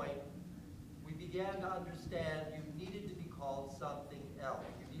certain point, we began to understand you needed to be called something else.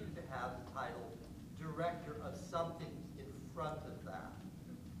 You needed to have the title director of something in front of that.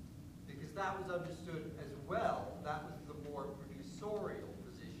 Because that was understood as well, that was the more producerial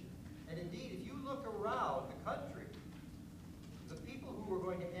position.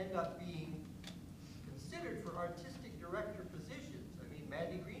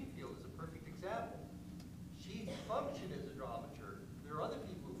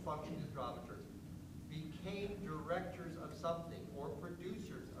 functioning as dramaturgs, became directors of something or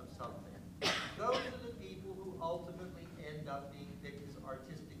producers of something, those are the people who ultimately end up being picked as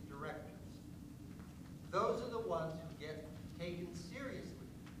artistic directors. Those are the ones who get taken seriously.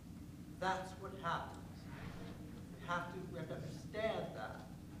 That's what happens. We have to understand that.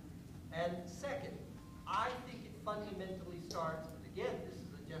 And second, I think it fundamentally starts, and again, this is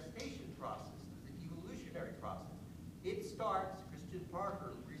a gestation process, it's an evolutionary process. It starts, Christian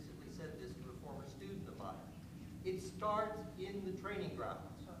Parker recently said this to a former student of mine, it starts in the training grounds.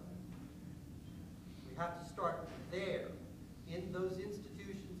 We have to start there, in those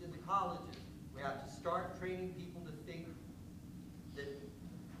institutions, in the colleges. We have to start training people to think that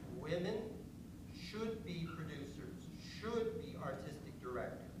women should be producers, should be artistic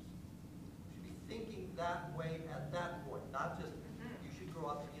directors. We should be thinking that way at that point, not just, you should grow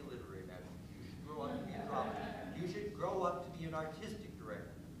up to be a literary manager, you should grow up to be a dramaturg, you should grow up to be an artistic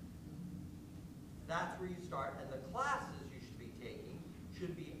director. That's where you start, and the classes you should be taking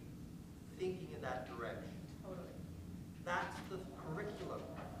should be thinking in that direction. Totally. That's the curriculum,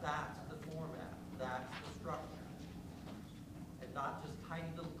 that's the format, that's the structure. And not just tiny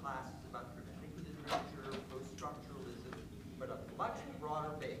little classes about dramatic literature, post-structuralism, but a much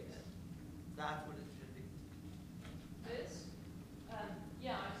broader base. That's what it should be. Liz?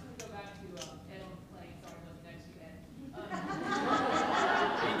 Yeah, I just want to go back to Ed on the plane. Sorry, I wasn't next to Ed.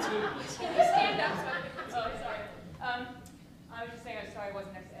 Me too. Can you stand up so I can Oh, sorry. I was just saying, I'm sorry I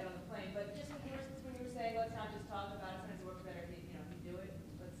wasn't next to Ed on the plane, but just when you were saying, let's not just talk about it, sometimes it works better if you do it.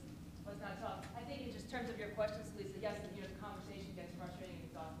 Let's not talk. I think in just terms of your questions, Lisa, yes, the conversation gets frustrating and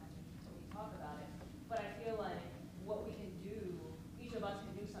exhausting when we talk about it. But I feel like what we can do, each of us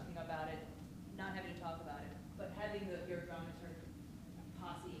can do something about it, not having to talk about it, but having your dramaturg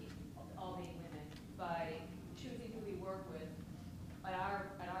posse all being women by choosing who we work with at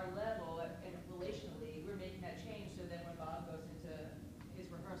our level and relationally, we're making that change so that when Bob goes into his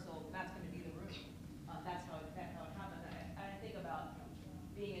rehearsal, that's going to be the room. That's how it happens. I think about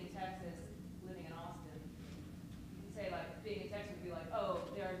being in Texas, living in Austin. You can say like being in Texas would be like, oh,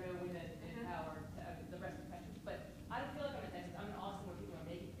 there are no women in power, the rest of the country. But I don't feel like I'm in Texas. I'm in Austin where people are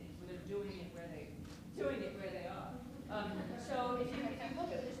making things, where they're doing it where they are. So if you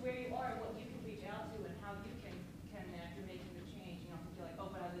look at just where you are and what you can reach out to and how you can after making the change, you don't have to feel like,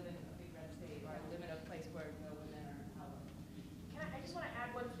 oh, but I live in a big red state, or I live in a place where no women are power. I just want to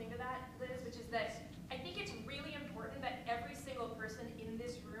add one thing to that, Liz, which is that I think it's really important that every single person in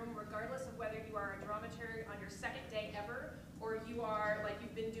this room, regardless of whether you are a dramaturg on your second day ever, or you are like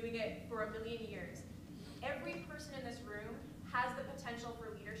you've been doing it for a million years, every person in this room has the potential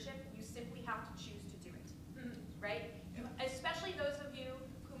for leadership. You simply have to choose to do it, right? Especially those of you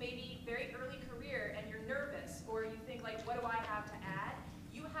who may be very early career and you're nervous, or you think like, what do I have to add?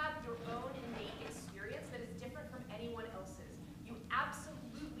 You have your own innate experience that is different from anyone else's. You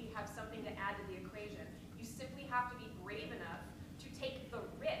absolutely have something to add to the equation. You simply have to be brave enough to take the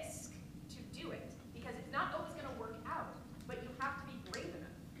risk to do it, because it's not always going to work out, but you have to be brave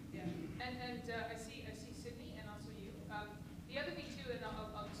enough. Yeah, and I see Sydney and also you. The other thing too, and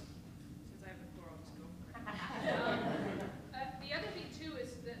I'll just, since I have the floor, I'll just go. The other thing too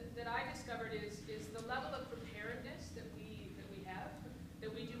is that I discovered is the level of preparedness that we have, that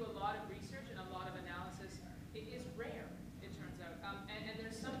we do a lot of research and a lot of analysis. It is rare, it turns out, and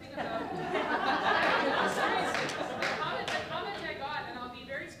there's something about seriously, the comment I got, and I'll be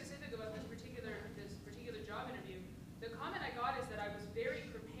very specific about this particular job interview. The comment I got is that I was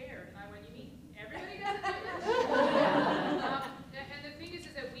very prepared, and I went, you mean everybody does it? And the thing is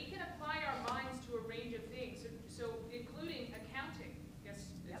that we can apply our minds to a range of things, so including accounting.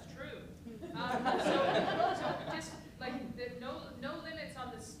 Yes, it's true. So just like no limits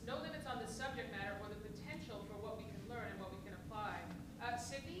on the subject matter or the potential for what we can learn and what we can apply.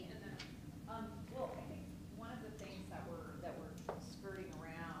 Sydney, and then. Well, I think one of the things that we're skirting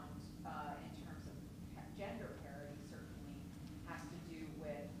around in terms of gender parity certainly has to do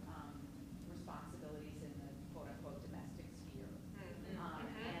with responsibilities in the quote-unquote domestic sphere,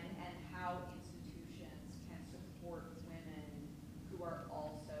 and how institutions can support women who are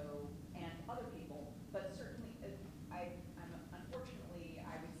also, and other people, but certainly, unfortunately,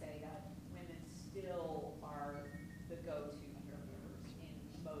 I would say that women still are the go-to caregivers in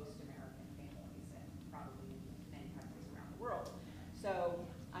most American families and probably in many countries around the world. So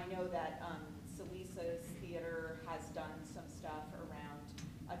I know that Salisa's theater has done some stuff around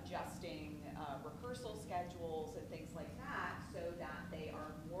adjusting rehearsal schedules and things like that so that they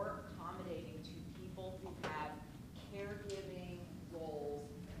are more accommodating to people who have caregiving roles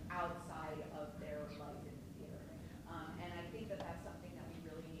outside of their life in the theater. And I think that that's something that we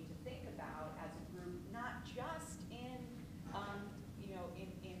really need to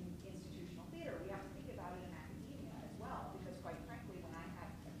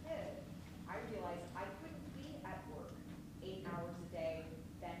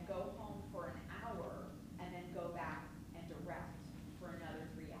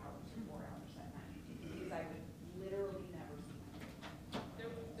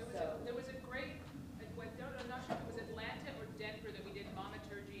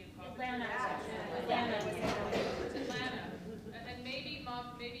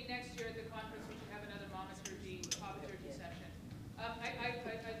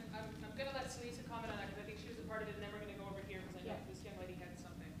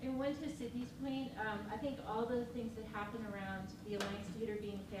going to Sydney's point, I think all the things that happen around the Alliance Theatre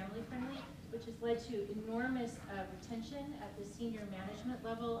being family friendly, which has led to enormous retention at the senior management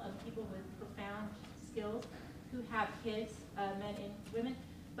level of people with profound skills who have kids, men and women,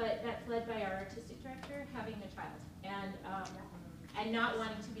 but that's led by our artistic director having a child and not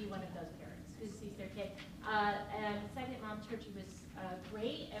wanting to be one of those parents who sees their kid. And second, Dramaturgy was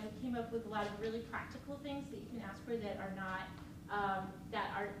great, and we came up with a lot of really practical things that you can ask for that are not,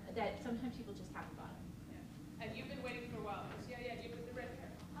 that sometimes people just haven't thought of. Yeah. And you've been waiting for a while. Yeah, you with the red hair.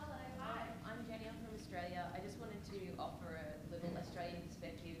 Hello, hi. I'm Jenny. I'm from Australia. I just wanted to offer a little Australian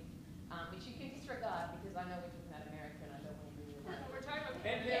perspective, which you can disregard because I know we're talking about America and I don't want to agree with that. We're talking about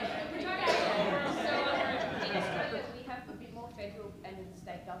So in Australia, we have a bit more federal and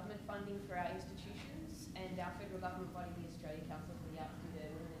state government funding for our institutions, and our federal government body, the Australia Council for the Arts, did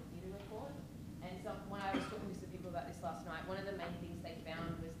a Women in Theatre report. And so when I was talking to some people about this last night, one of the main things they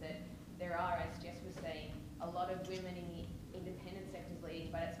found was that there are, as Jess was saying, a lot of women in the independent sectors leading,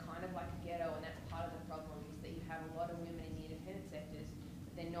 but it's kind of like a ghetto, and that's part of the problem, is that you have a lot of women in the independent sectors,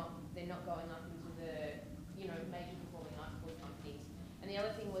 but they're not going up into the, you know, major performing arts board companies. And the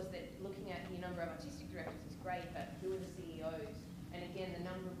other thing was that looking at the number of artistic directors is great, but who are the CEOs? And again, the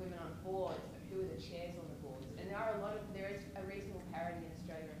number of women on boards, but who are the chairs on the boards? And there is a reasonable parity in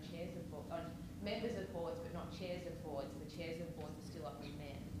Australia on chairs of boards, on members of boards, but not chairs of boards. The chairs of boards are still up with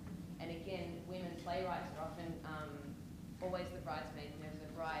men. And again, women playwrights are often always the bridesmaid and never the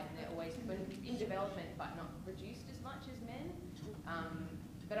bride, and they're always in development, but not produced as much as men.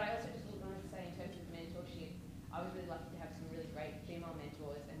 But I also just wanted to say, in terms of mentorship, I was really lucky to have some really great female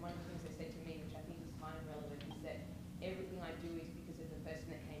mentors, and one of the things they said to me, which I think is kind of relevant, is that everything I do is because of the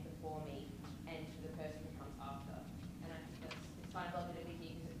person that came before me and for the person who comes after. And I think it's kind of lovely to be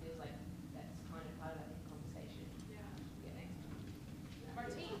here because it feels like that's kind of part of that conversation. Yeah. Thanks.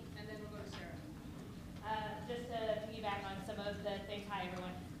 Martine, and then we'll go to Sarah. Just to piggyback on some of the things, hi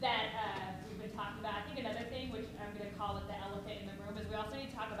everyone, that we've been talking about. I think another thing, which I'm going to call it the elephant in the room, is we also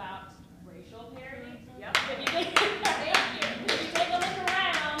need to talk about racial parity. Yep. If you take a look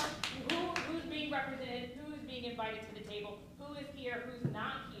around, who's being represented, who's being invited to the table, who is here, who's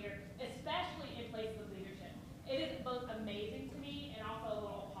not here, especially in places of leadership. It is both amazing to me and also a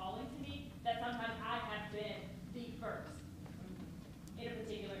little appalling to me that sometimes I have been the first in a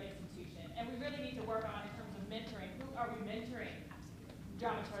particular institution. And we really need to work on in terms of mentoring. Who are we mentoring?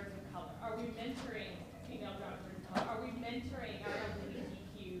 Dramaturgs of color. Are we mentoring female dramaturgs of color? Are we mentoring our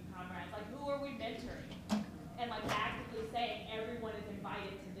LGBTQ comrades? Like, who are we mentoring? And like actively saying everyone is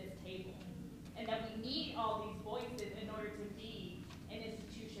invited to this table. And that we need all these voices in order to be an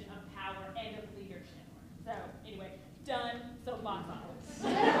institution of power and of leadership. So anyway, done, soapbox on.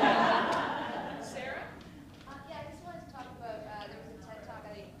 Sarah? Yeah, I just wanted to talk about, there was a TED Talk,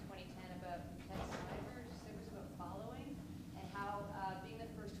 I think, in 2010 about TED survivors. It was about following and how being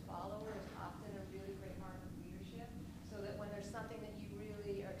the first follower is often a really great mark of leadership, so that when there's something that you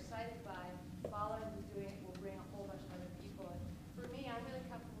really are excited by, following who's doing it will bring a whole bunch of other people. And for me, I'm really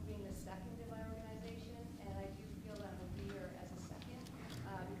comfortable being the second in my organization, and I do feel that I'm a leader as a second,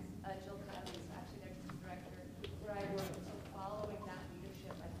 because Jill Cradley is actually their director where I work. So following that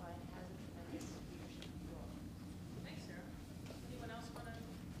leadership, I find, has a tremendous leadership role. Thanks, Sarah. Anyone else want to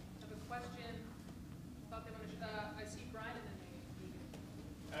have a question? Thought they wanted to, I see Brian and then maybe.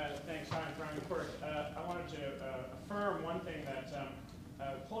 Thanks, hi, I'm Brian McCourt. I wanted to affirm one thing, that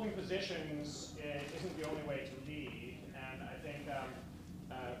holding positions isn't the only way to lead, and I think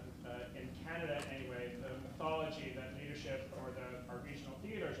in Canada anyway, the mythology that leadership or our regional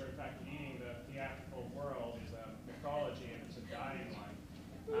theatres are in fact leading the theatrical world is a mythology, and it's a dying one.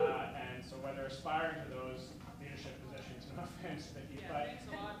 And so whether aspiring to those leadership positions, no offense, Vicki,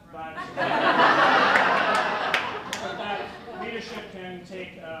 but that leadership can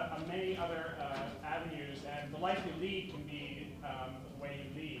take many other avenues, and the life you lead can be the way you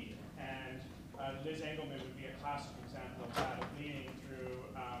lead. And Liz Engelman would be a classic example of that, of leading through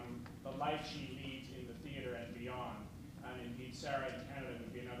the life she leads in the theatre and beyond. And indeed, Sarah in Canada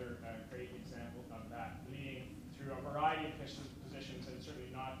would be another great example of that, leading through a variety of positions, and certainly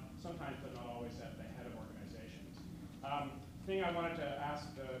not, sometimes but not always, at the head of organizations. Thing I wanted to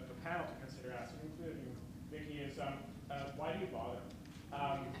ask the panel to consider asking, including Vicki, is why do you bother?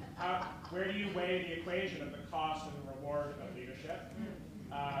 Where do you weigh the equation of the cost and the reward of leadership?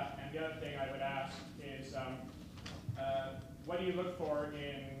 And the other thing I would ask is, what do you look for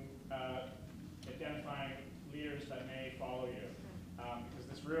in identifying leaders that may follow you? Because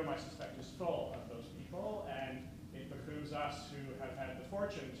this room, I suspect, is full of those people, and it behooves us who have had the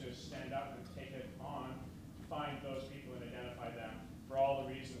fortune to stand up and take it on to find those people and identify them for all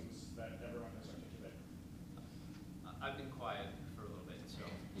the reasons that everyone has articulated. I've been quiet for a little bit, so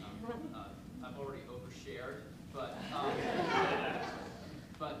I've already overshared, but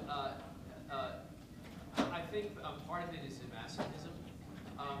I think part of it is a masochism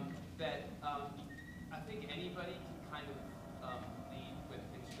that I think anybody can kind of lead when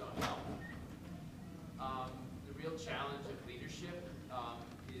things are going well. The real challenge of leadership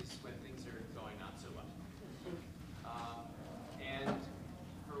is when things are going not so well. And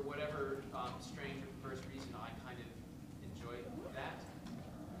for whatever strange or perverse reason, I kind of enjoy that.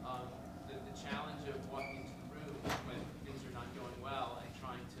 The challenge of walking into the room when things are not going well and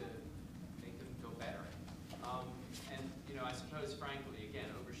trying to make them go better. And I suppose, frankly, again,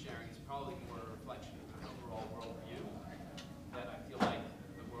 oversharing is probably more a reflection of an overall worldview that I feel like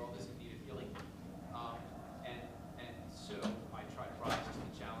the world is in need of healing. And so I try to rise to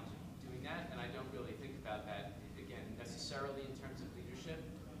the challenge of doing that, and I don't really think about that, again, necessarily in terms of leadership,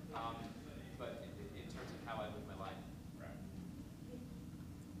 but in terms of how I live my life. Right. I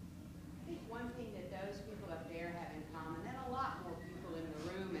think one thing that those people up there have in common, and a lot more people in the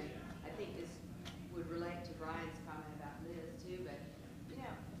room, and I think this would relate to Brian's comment about Liz too, but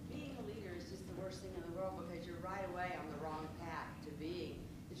being a leader is just the worst thing in the world because you're right away on the wrong path to being.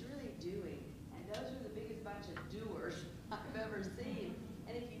 It's really doing, and those are the biggest bunch of doers I've ever seen.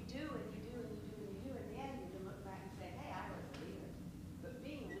 And if you do and you do and you do and you do, in the end you can look back and say, hey, I was a leader. But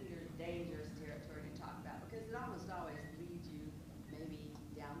being a leader is dangerous territory to talk about because it almost always leads you maybe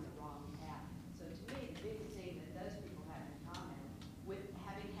down the wrong path. So to me, the biggest thing that those people have in common with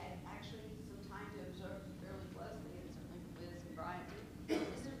having had actually some time to observe fairly closely, and certainly Liz and Brian too,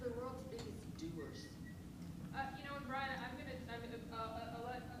 is they're the world's biggest doers. And Brian, I'll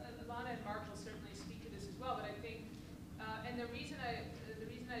let Ilana and Mark will certainly speak to this as well, but I think, and the reason I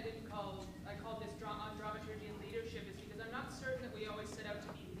called this on dramaturgy and leadership is because I'm not certain that we always set out to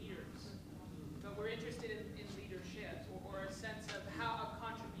be leaders, but we're interested in leadership or a sense of a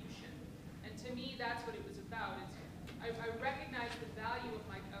contribution. And to me, that's what it was about. I recognize the value of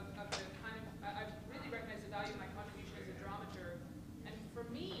I really recognize the value of my contribution as a dramaturg. And for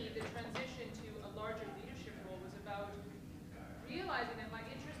me, the transition to a larger leadership role was about realizing that my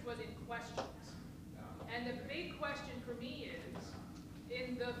interest was in questions. And the big question for me is,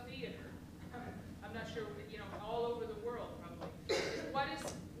 in the theater, I'm not sure, all over the world probably, what is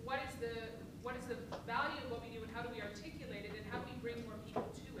the value of what we do and how do we articulate it and how do we bring more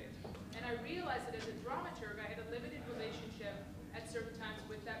people to it? And I realized that as a dramaturg, I had a limited relationship at certain times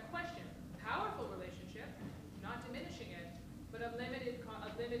with that question. Powerful relationship, not diminishing it, but a limited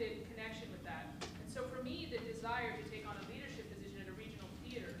connection with that. And so for me, the desire to take on a leadership position at a regional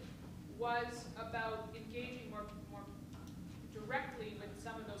theater was about engaging more directly with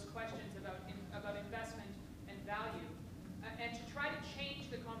some of those questions about investment and value, and to try to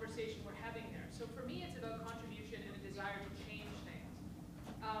change the conversation we're having there. So for me, it's about contribution and a desire to change things.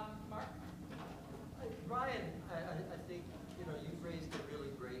 Mark? Brian, I think you've raised a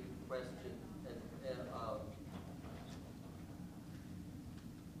really great question, and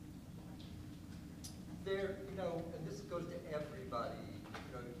there, and this goes to everybody,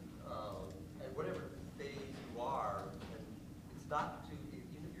 at whatever phase you are, and it's not too,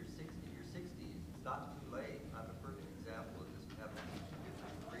 even if you're 60, your 60s, it's not too late. I'm a perfect example of this, having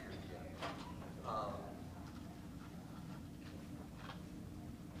different careers yet.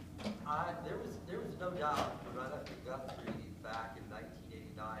 There was no doubt when I left the Guthrie back in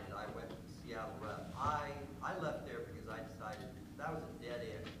 1989 and I went to the Seattle Rep. I left there because I decided that was a dead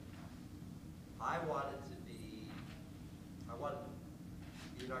end. I wanted to be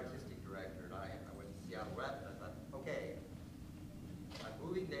an artistic director, and I went to Seattle Rep, and I thought, okay, I'm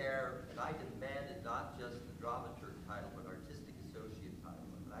moving there, and I demanded not just the dramaturg title, but artistic associate title.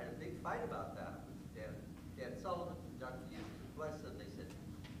 And I had a big fight about that with Dan Sullivan from Duckview, bless them. They said,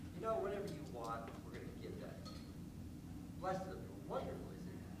 whatever you want, we're going to give that to you. Bless them, they were wonderful. They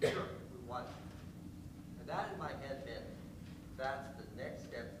said, sure, we want you. And that in my head meant that's the next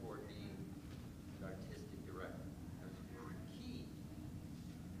step toward being an artistic director. That's key.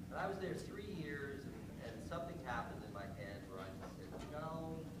 And I was there 3 years, and something happened in my head where I just said, I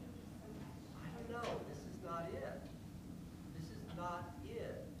don't know, this is not it. This is not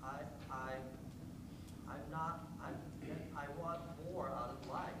it. I want more out of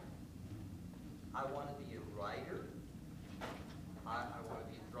life. I want to be a writer. I want to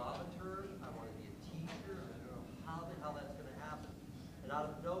be a dramaturg. I want to be a teacher. I don't know how the hell that's going to happen. And out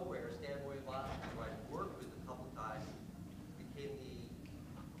of nowhere, Stan Boylatt, who I'd worked with a couple times, became the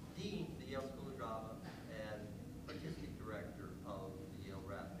dean of the Yale School of Drama and artistic director of the Yale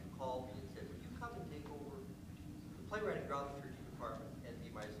Rep, and called me and said, would you come and take over the playwriting dramaturgy department and be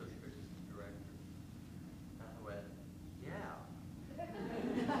my associate director?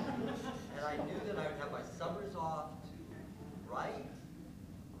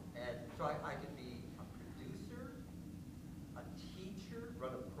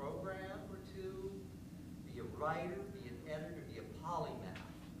 writer, be an editor, be a polymath,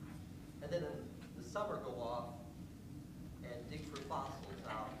 and then in the summer go off and dig for fossils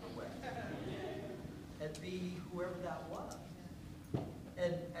out in the west, and be whoever that was.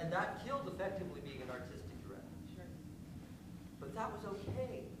 And that killed effectively being an artistic director. Sure. But that was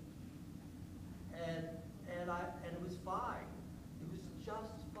okay. And it was fine. It was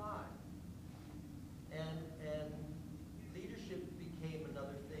just fine. And leadership became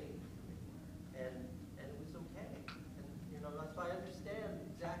another thing for me. And it was okay. And you know, that's why I understand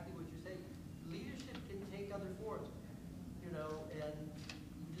exactly what you're saying. Leadership can take other forms. You know, and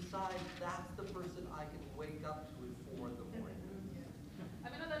you decide that's the person I can wake up to at 4 in the morning. I'm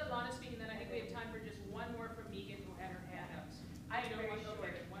going to let Ilana speak, and then I think we have time for just one more from Megan, who had her hand up. I know one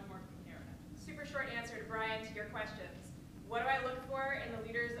more, one more from Karen. Super short answer to Brian to your questions. What do I look for in the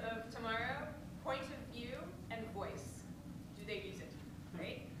leaders of tomorrow? Point of view and voice. Do they use it,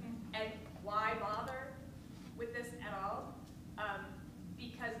 right? And why bother with this at all?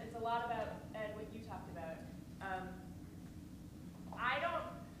 Because it's a lot about, Ed, what you talked about.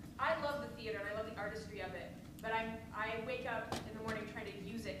 I love the theater and I love the artistry of it, but I wake up in the morning trying to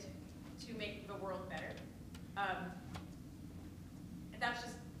use it to make the world better.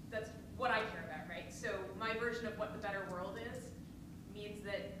 That's what I care about, right? So my version of what the better world is means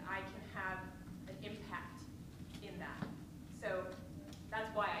that I can have an impact in that. So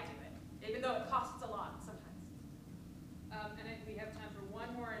that's why I do it, even though it costs